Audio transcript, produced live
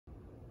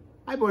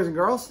Hi boys and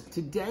girls.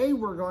 Today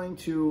we're going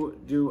to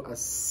do a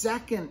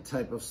second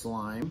type of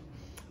slime.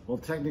 Well,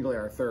 technically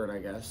our third, I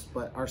guess,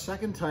 but our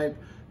second type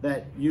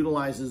that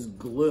utilizes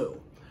glue.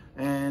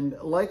 And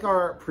like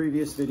our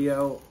previous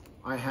video,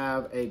 I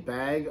have a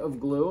bag of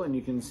glue and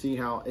you can see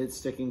how it's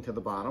sticking to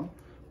the bottom,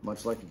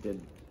 much like it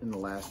did in the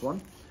last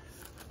one.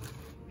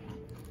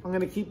 I'm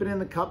gonna keep it in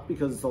the cup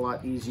because it's a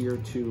lot easier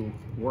to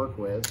work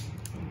with.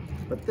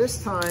 But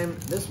this time,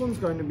 this one's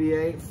going to be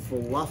a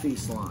fluffy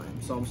slime.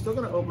 So I'm still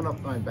gonna open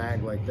up my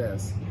bag like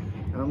this,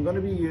 and I'm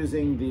gonna be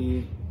using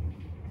the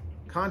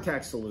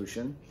contact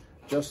solution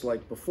just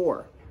like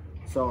before.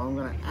 So I'm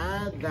gonna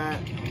add that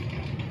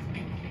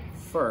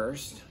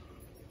first.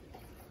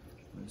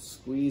 I'm gonna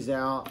squeeze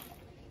out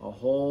a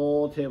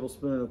whole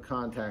tablespoon of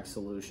contact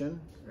solution.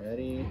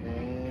 Ready,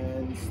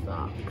 and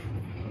stop.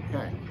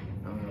 Okay,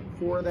 I'm gonna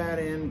pour that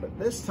in, but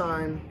this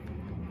time,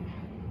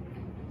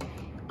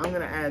 I'm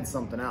gonna add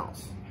something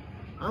else.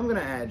 I'm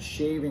gonna add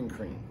shaving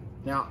cream.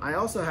 Now, I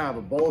also have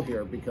a bowl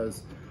here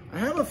because I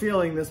have a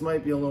feeling this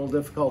might be a little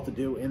difficult to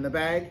do in the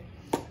bag.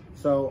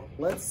 So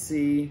let's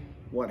see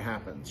what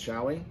happens,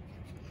 shall we?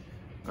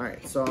 All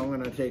right, so I'm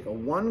gonna take a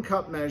 1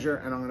 cup measure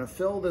and I'm gonna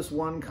fill this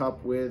 1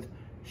 cup with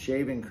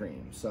shaving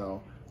cream.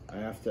 So I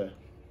have to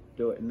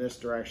do it in this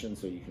direction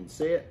so you can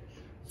see it.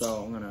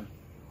 So I'm gonna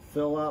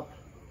fill up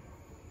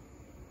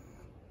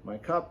my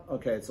cup.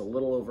 Okay, it's a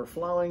little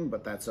overflowing,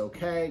 but that's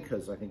okay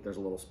because I think there's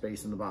a little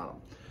space in the bottom.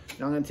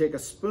 Now I'm gonna take a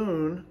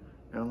spoon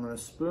and I'm gonna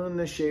spoon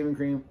this shaving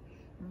cream,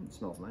 it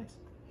smells nice,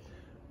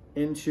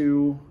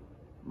 into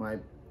my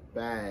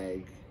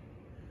bag.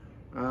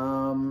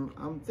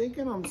 I'm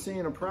thinking I'm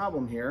seeing a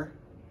problem here.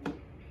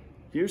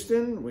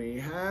 Houston, we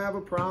have a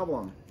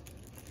problem.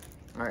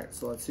 All right,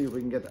 so let's see if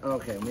we can get,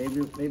 okay,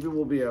 maybe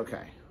we'll be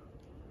okay.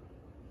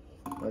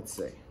 Let's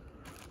see.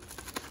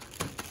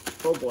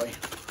 Oh boy.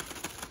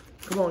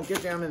 Come on,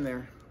 get down in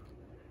there.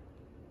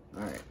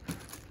 All right.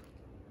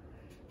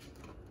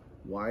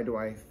 Why do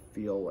I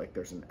feel like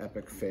there's an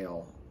epic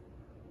fail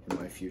in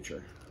my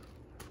future?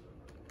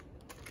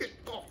 Get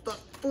off the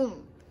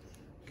spoon.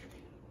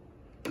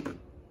 Okay.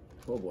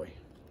 Oh boy.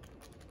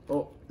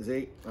 Oh,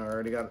 Z, I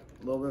already got a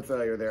little bit of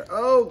failure there.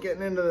 Oh,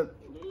 getting into the,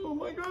 oh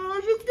my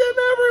gosh, it's getting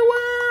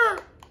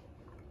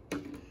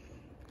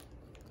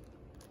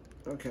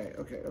everywhere.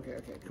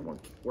 Okay. Come on,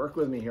 work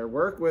with me here,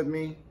 work with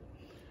me.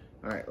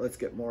 All right, let's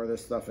get more of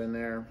this stuff in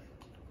there.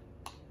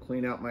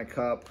 Clean out my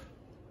cup,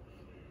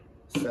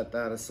 set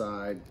that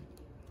aside.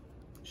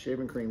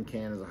 Shaving cream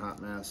can is a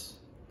hot mess.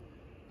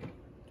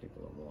 Take a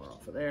little more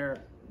off of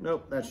there.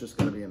 Nope, that's just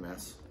gonna be a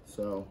mess.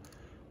 So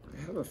I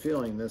have a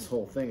feeling this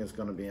whole thing is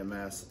gonna be a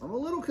mess. I'm a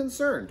little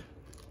concerned,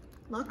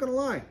 not gonna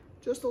lie,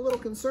 just a little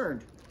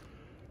concerned.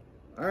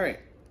 All right.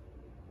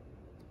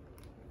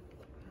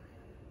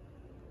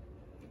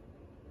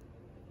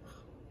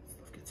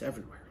 Stuff gets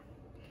everywhere.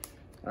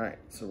 All right,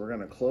 so we're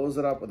gonna close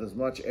it up with as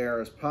much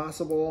air as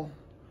possible.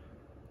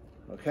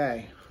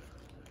 Okay,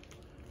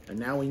 and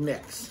now we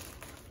mix.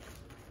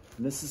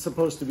 And this is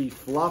supposed to be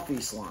fluffy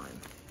slime.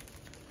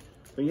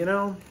 But you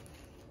know,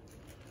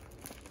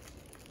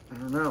 I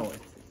don't know.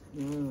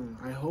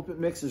 I hope it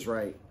mixes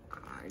right.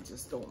 I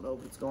just don't know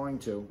if it's going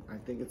to. I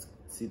think it's,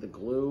 see the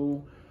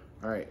glue?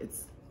 All right, it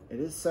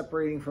is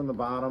separating from the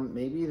bottom.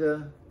 Maybe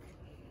the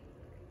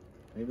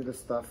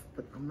stuff,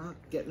 but I'm not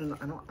getting,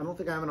 I don't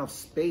think I have enough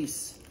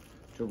space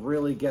to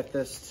really get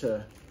this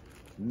to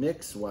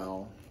mix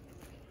well.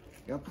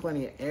 Got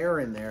plenty of air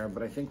in there,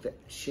 but I think the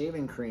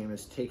shaving cream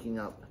is taking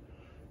up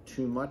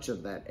too much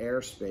of that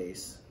air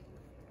space.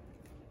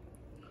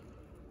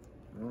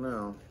 I don't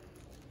know.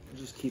 I'll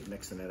just keep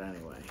mixing it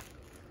anyway.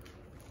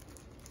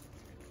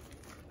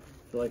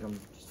 I feel like I'm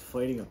just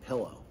fighting a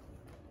pillow.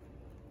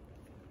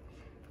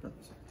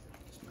 Oops,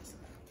 just messing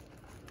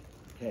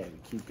it. Okay,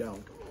 keep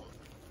going.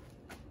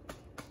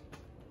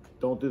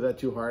 Don't do that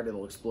too hard,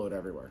 it'll explode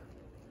everywhere.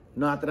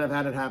 Not that I've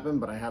had it happen,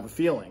 but I have a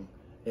feeling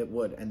it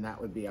would, and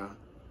that would be a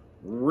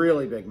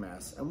really big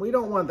mess. And we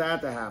don't want that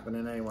to happen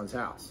in anyone's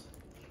house.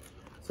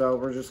 So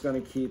we're just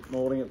gonna keep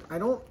molding it. I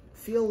don't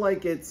feel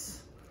like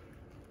it's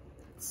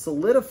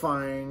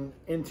solidifying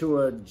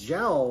into a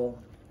gel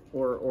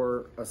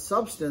or a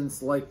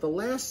substance like the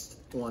last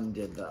one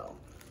did though.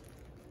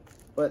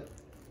 But,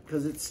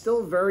 because it's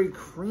still very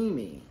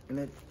creamy, and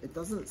it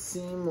doesn't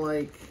seem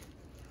like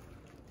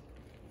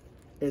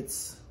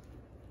it's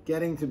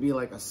getting to be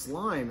like a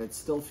slime. It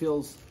still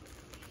feels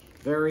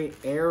very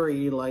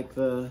airy like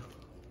the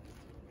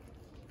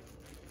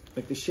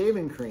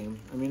shaving cream.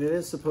 I mean, it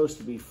is supposed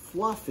to be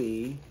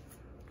fluffy,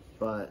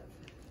 but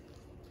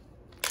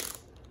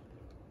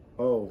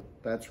oh,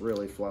 that's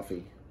really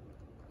fluffy.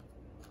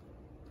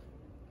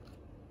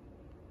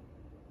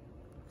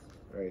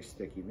 Very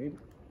sticky. Maybe, you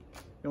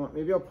know what,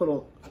 maybe I'll put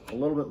a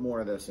little bit more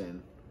of this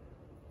in.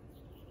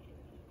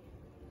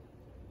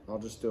 I'll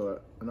just do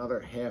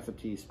another ½ a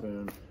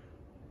teaspoon.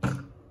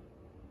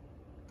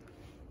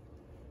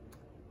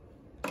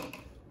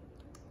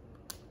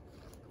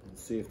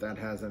 See if that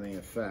has any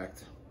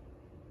effect.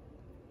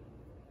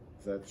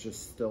 That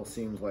just still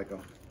seems like a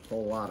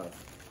whole lot of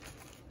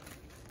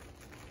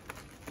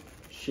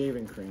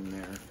shaving cream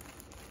there.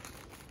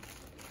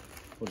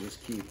 We'll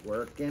just keep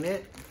working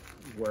it.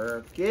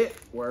 Work it,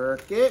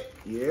 work it.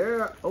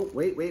 Yeah. Oh,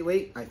 wait, wait,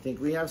 wait. I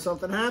think we have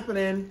something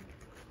happening.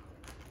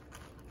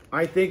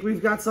 I think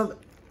we've got something.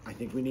 I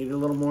think we need a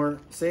little more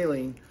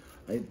saline.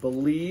 I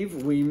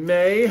believe we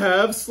may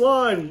have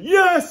slime.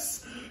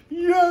 Yes!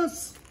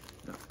 Yes!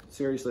 No,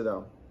 seriously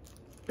though,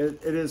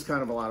 it is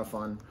kind of a lot of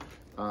fun.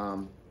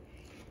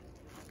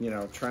 You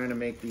know, trying to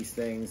make these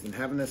things and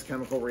having this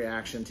chemical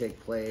reaction take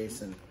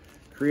place and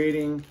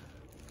creating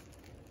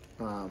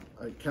a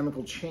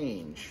chemical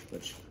change,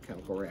 which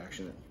chemical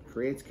reaction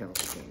creates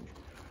chemical change.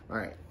 All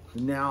right,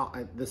 now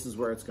this is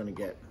where it's going to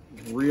get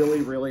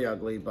really, really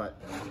ugly, but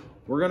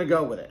we're going to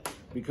go with it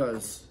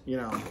because, you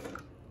know,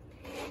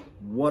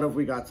 what have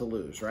we got to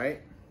lose,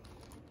 right?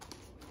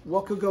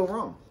 What could go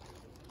wrong?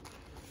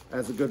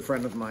 As a good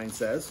friend of mine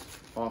says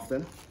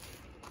often,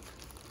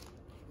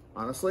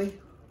 honestly,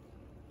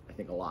 I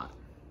think a lot.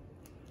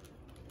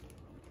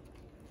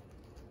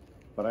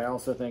 But I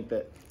also think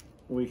that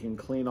we can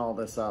clean all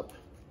this up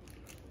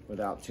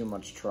without too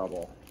much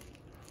trouble.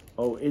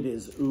 Oh, it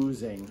is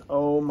oozing.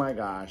 Oh my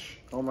gosh.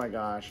 Oh my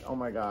gosh. Oh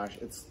my gosh.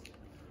 It's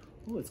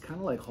kind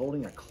of like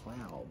holding a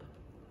cloud.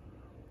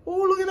 Oh,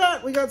 look at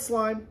that. We got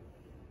slime.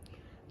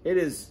 It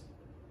is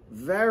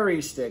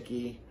very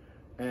sticky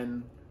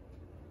and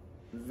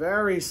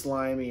very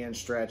slimy and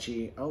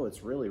stretchy. Oh,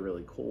 it's really,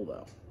 really cool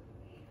though.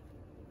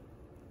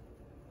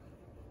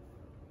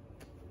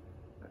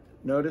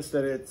 Notice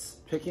that it's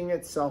picking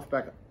itself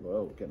back up.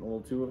 Whoa, getting a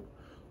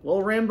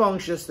little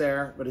rambunctious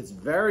there, but it's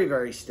very,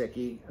 very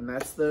sticky, and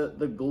that's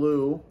the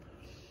glue.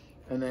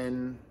 And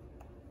then,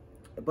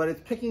 but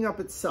it's picking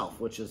up itself,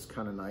 which is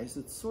kind of nice.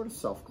 It's sort of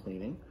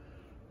self-cleaning.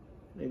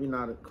 Maybe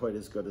not quite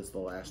as good as the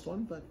last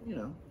one, but you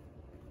know,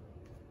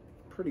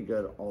 pretty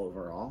good all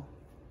overall.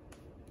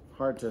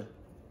 Hard to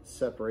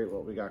separate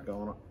what we got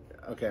going on.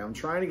 Okay, I'm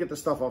trying to get the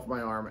stuff off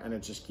my arm, and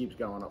it just keeps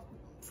going up,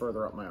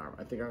 further up my arm.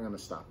 I think I'm gonna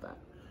stop that.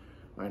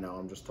 I know,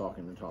 I'm just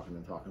talking and talking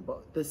and talking,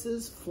 but this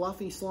is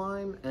fluffy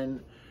slime,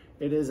 and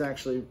it is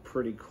actually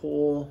pretty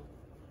cool.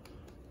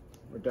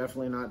 We're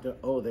definitely not doing,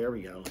 oh, there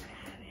we go.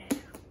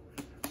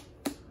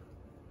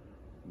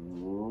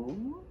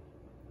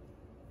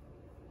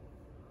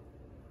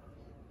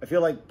 I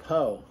feel like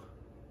Po.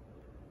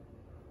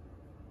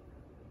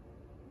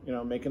 You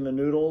know, making the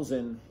noodles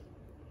in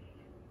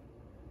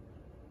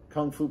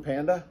Kung Fu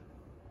Panda.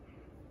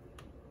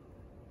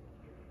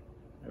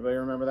 Everybody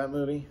remember that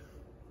movie?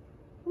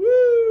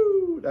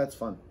 Woo! That's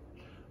fun.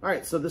 All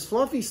right, so this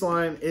fluffy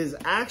slime is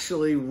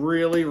actually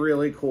really,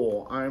 really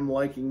cool. I'm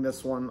liking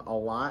this one a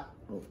lot.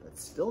 Oh,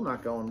 it's still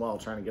not going well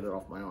trying to get it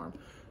off my arm,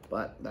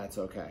 but that's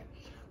okay.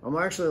 I'm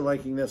actually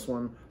liking this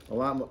one a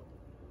lot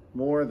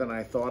more than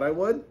I thought I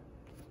would.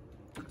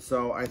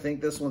 So I think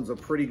this one's a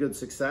pretty good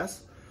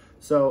success.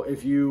 So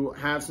if you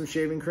have some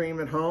shaving cream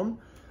at home,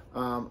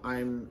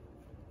 I'm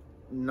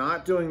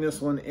not doing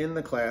this one in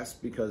the class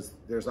because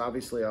there's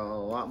obviously a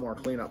lot more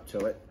cleanup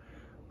to it.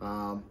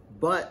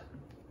 But,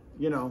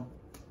 you know,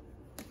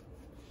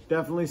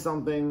 definitely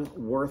something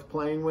worth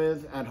playing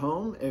with at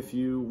home if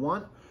you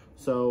want.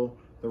 So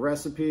the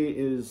recipe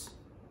is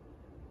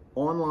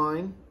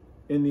online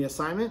in the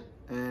assignment,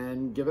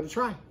 and give it a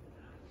try.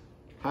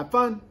 Have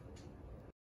fun.